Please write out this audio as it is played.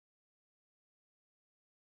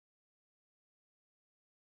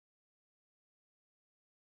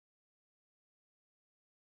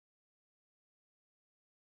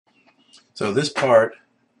So this part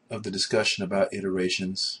of the discussion about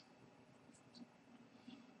iterations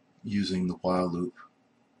using the while loop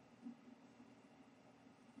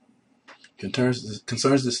concerns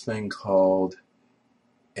this thing called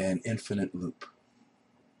an infinite loop.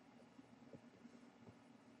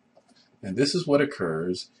 And this is what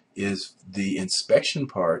occurs is the inspection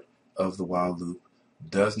part of the while loop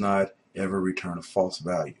does not ever return a false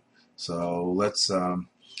value. So let's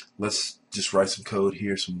just write some code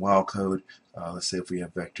here, some while code. Let's say if we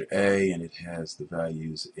have vector A and it has the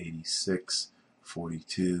values 86,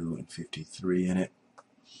 42, and 53 in it.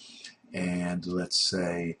 And let's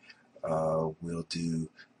say we'll do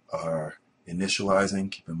our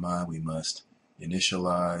initializing. Keep in mind we must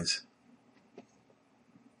initialize,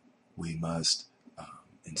 we must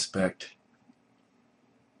inspect,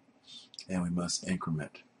 and we must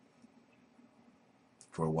increment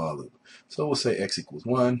for a while loop. So we'll say x equals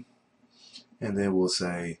 1, and then we'll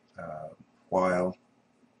say while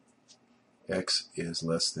x is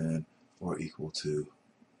less than or equal to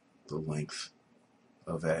the length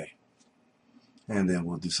of A. And then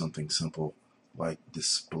we'll do something simple like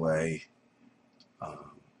display.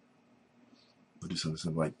 We'll do something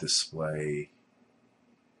simple like display.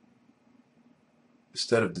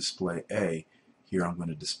 Instead of display A, here I'm going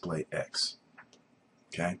to display X.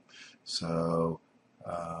 Okay, so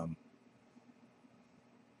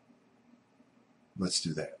let's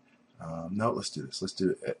do that. No, let's do this. Let's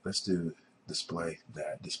do display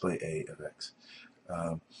that. Display A of X.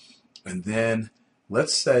 And then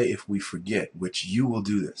let's say if we forget, which you will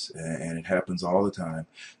do this, and it happens all the time,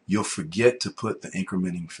 you'll forget to put the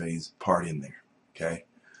incrementing phase part in there. Okay.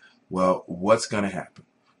 Well, what's going to happen?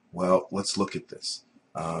 Well, let's look at this.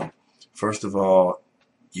 First of all,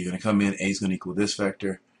 you're going to come in, A is going to equal this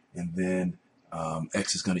vector, and then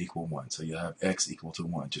X is going to equal 1. So you'll have X equal to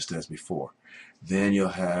 1, just as before. Then you'll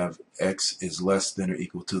have X is less than or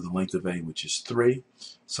equal to the length of A, which is 3.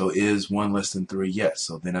 So is 1 less than 3? Yes.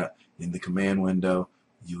 So then in the command window,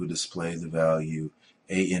 you would display the value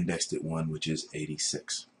A indexed at 1, which is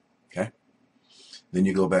 86. Okay. Then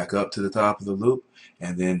you go back up to the top of the loop,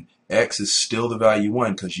 and then X is still the value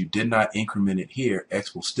 1 because you did not increment it here.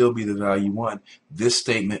 X will still be the value 1. This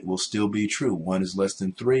statement will still be true. 1 is less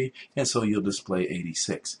than 3, and so you'll display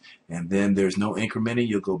 86. And then there's no incrementing.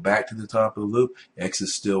 You'll go back to the top of the loop. X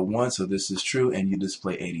is still 1, so this is true, and you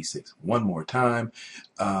display 86. One more time.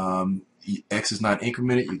 X is not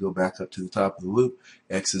incremented. You go back up to the top of the loop.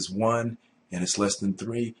 X is 1, and it's less than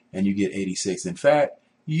 3, and you get 86. In fact,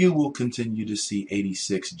 you will continue to see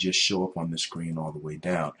 86 just show up on the screen all the way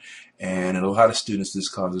down. And in a lot of students, this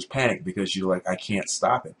causes panic because you're like, I can't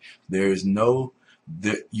stop it. There's no,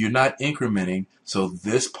 you're not incrementing, so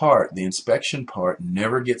this part, the inspection part,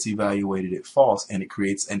 never gets evaluated at false, and it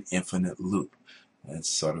creates an infinite loop. That's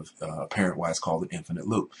sort of apparent why it's called an infinite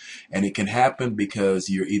loop. And it can happen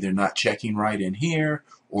because you're either not checking right in here,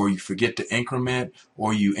 or you forget to increment,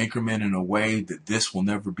 or you increment in a way that this will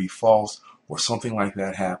never be false, or something like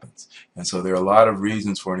that happens. And so there are a lot of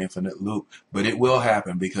reasons for an infinite loop, but it will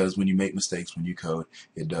happen because when you make mistakes, when you code,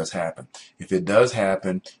 it does happen. If it does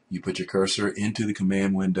happen, you put your cursor into the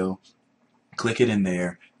command window, click it in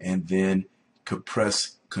there, and then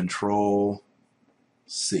press Control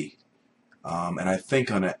C. And I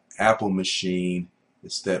think on an Apple machine,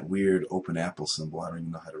 it's that weird open Apple symbol. I don't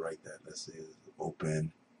even know how to write that. Let's see,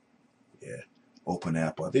 open, yeah, open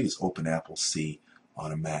Apple. I think it's open Apple C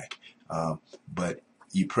on a Mac. But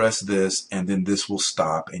you press this, and then this will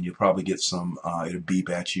stop, and you'll probably get some, it'll beep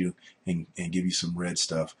at you and give you some red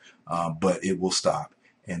stuff, but it will stop,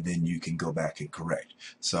 and then you can go back and correct.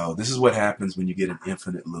 So this is what happens when you get an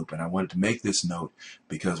infinite loop, and I wanted to make this note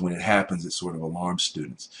because when it happens, it sort of alarms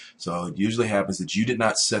students. So it usually happens that you did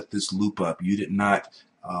not set this loop up. You did not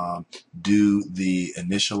do the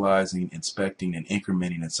initializing, inspecting, and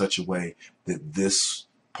incrementing in such a way that this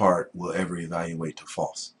part will ever evaluate to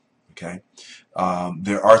false. Okay,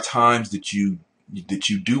 there are times that you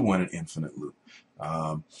do want an infinite loop.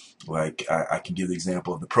 Like I can give the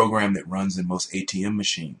example of the program that runs in most ATM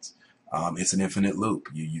machines. It's an infinite loop.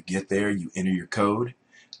 You get there, you enter your code,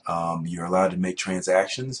 you're allowed to make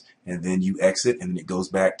transactions, and then you exit, and then it goes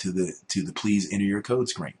back to the please enter your code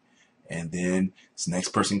screen. And then this next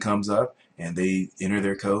person comes up and they enter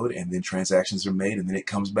their code, and then transactions are made, and then it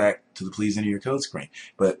comes back to the please enter your code screen.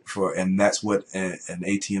 And that's what an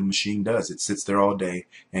ATM machine does. It sits there all day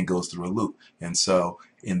and goes through a loop. And so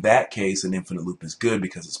in that case, an infinite loop is good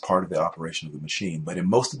because it's part of the operation of the machine. But in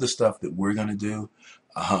most of the stuff that we're going to do,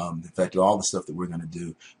 in fact, all the stuff that we're going to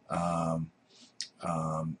do,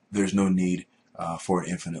 there's no need for an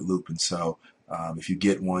infinite loop. And so If you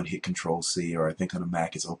get one, hit Control C, or I think on a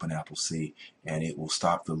Mac it's Open Apple C, and it will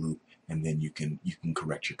stop the loop, and then you can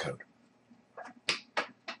correct your code.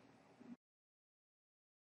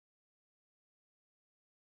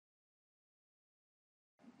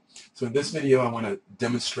 So in this video, I want to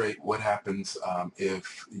demonstrate what happens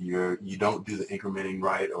if you don't do the incrementing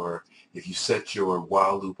right, or if you set your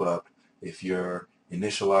while loop up, if your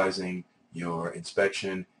initializing, your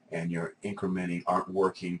inspection, and your incrementing aren't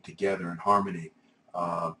working together in harmony.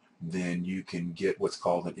 Then you can get what's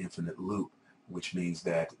called an infinite loop, which means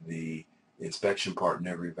that the inspection part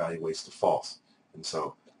never evaluates to false. And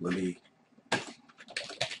so let me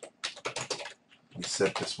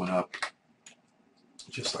set this one up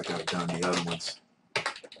just like I've done the other ones.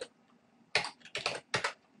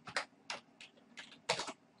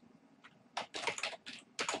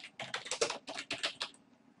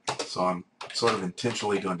 So I'm sort of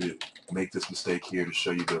intentionally going to make this mistake here to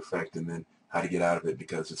show you the effect and then how to get out of it,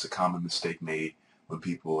 because it's a common mistake made when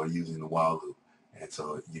people are using the while loop, and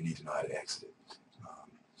so you need to know how to exit it.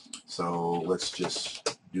 So let's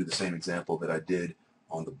just do the same example that I did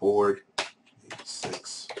on the board.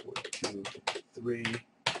 86, 42, 53.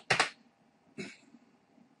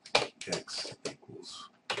 X equals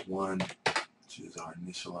 1, which is our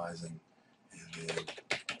initializing, and then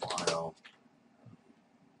while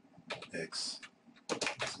X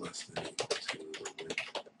is less than or equal to the width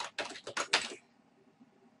of A.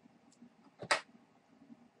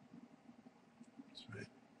 That's right.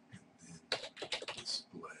 And then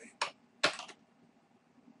display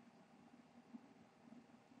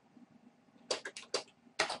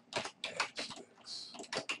X.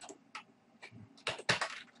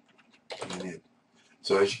 Okay.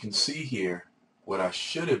 So as you can see here, what I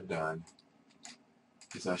should have done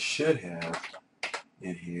is I should have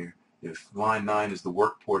in here, if line 9 is the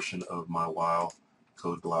work portion of my while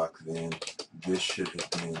code block, then this should have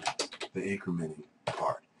been the incrementing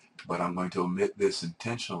part. But I'm going to omit this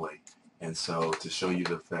intentionally, and so to show you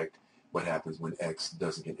the effect, what happens when X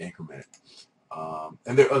doesn't get incremented.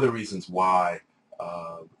 And there are other reasons why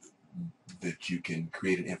that you can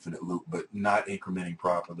create an infinite loop, but not incrementing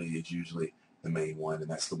properly is usually the main one, and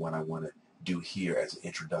that's the one I want to do here as an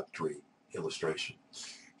introductory illustration.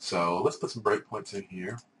 So let's put some breakpoints in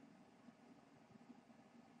here.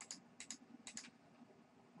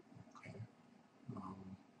 Okay.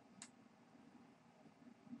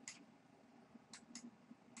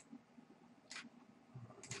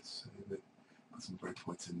 Let's save it. Put some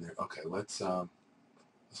breakpoints in there. Okay, let's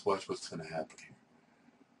watch what's going to happen here.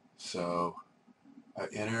 So I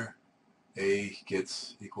enter, A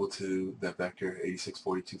gets equal to that vector 86,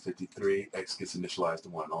 42, 53. X gets initialized to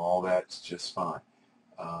 1. All that's just fine.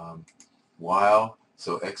 While,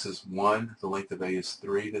 so X is 1, the length of A is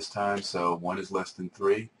 3 this time, so 1 is less than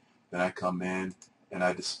 3. Then I come in and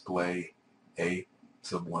I display A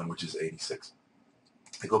sub 1, which is 86.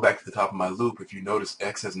 I go back to the top of my loop. If you notice,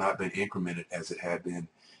 X has not been incremented as it had been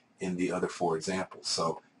in the other 4 examples.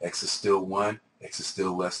 So X is still 1, X is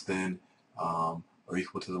still less than or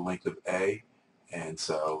equal to the length of A, and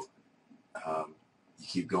so you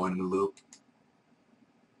keep going in the loop,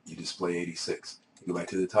 you display 86. You go back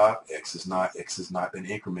to the top, X has not been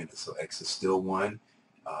incremented, so X is still 1.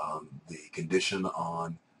 The condition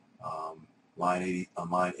on line 8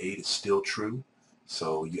 is still true,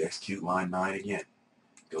 so you execute line 9 again.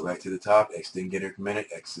 Go back to the top, X didn't get incremented,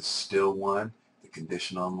 X is still 1. The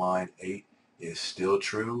condition on line 8 is still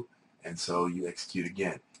true, and so you execute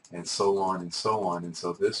again, and so on and so on, and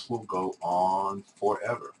so this will go on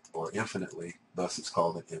forever or infinitely, thus it's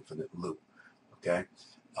called an infinite loop. Okay.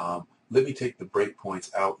 Let me take the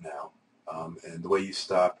breakpoints out now, and the way you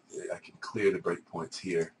stop, I can clear the breakpoints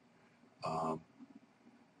here,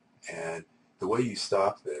 and the way you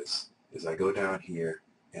stop this is I go down here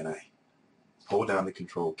and I hold down the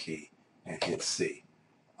control key and hit C,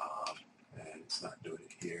 and it's not doing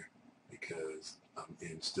it here because I'm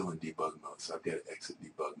still in debug mode, so I've got to exit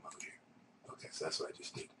debug mode here. Okay, so that's what I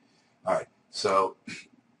just did. All right, so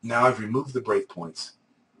now I've removed the breakpoints,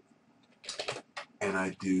 and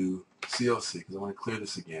I do CLC because I want to clear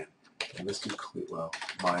this again. And let's do clear. Well,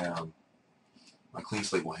 my clean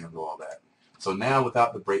slate will handle all that. So now,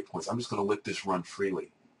 without the breakpoints, I'm just going to let this run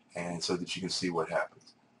freely, and so that you can see what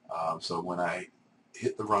happens. So when I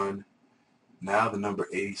hit the run, now the number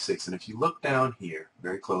 86, and if you look down here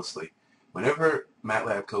very closely, whenever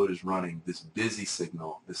MATLAB code is running, this busy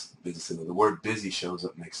signal, the word busy shows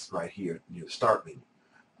up next right here near the start menu.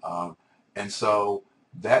 And so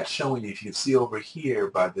that's showing you, if you can see over here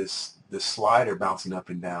by this slider bouncing up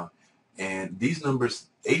and down, and these numbers,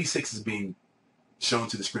 86 is being shown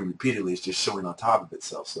to the screen repeatedly, it's just showing on top of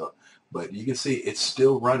itself. So But you can see it's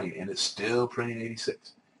still running, and it's still printing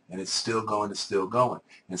 86, and it's still going, it's still going.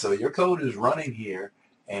 And so your code is running here,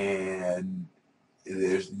 and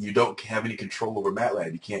you don't have any control over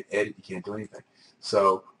MATLAB. You can't edit, you can't do anything.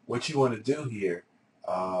 So what you want to do here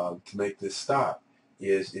to make this stop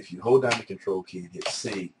is if you hold down the control key and hit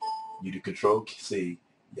C, you do control C.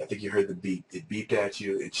 I think you heard the beep. It beeped at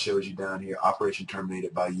you. It shows you down here, operation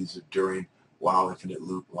terminated by user during while infinite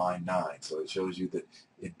loop line 9. So it shows you that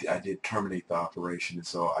I did terminate the operation, and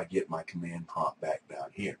so I get my command prompt back down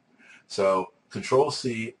here. So control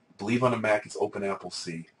C, believe on a Mac it's Open Apple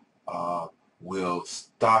C, will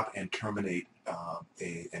stop and terminate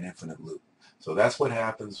an infinite loop. So that's what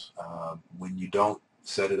happens when you don't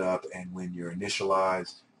set it up, and when your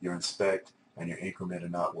initialize, your inspect, and your increment are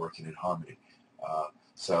not working in harmony.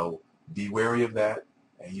 So be wary of that,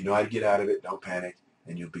 and you know how to get out of it. Don't panic,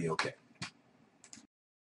 and you'll be okay.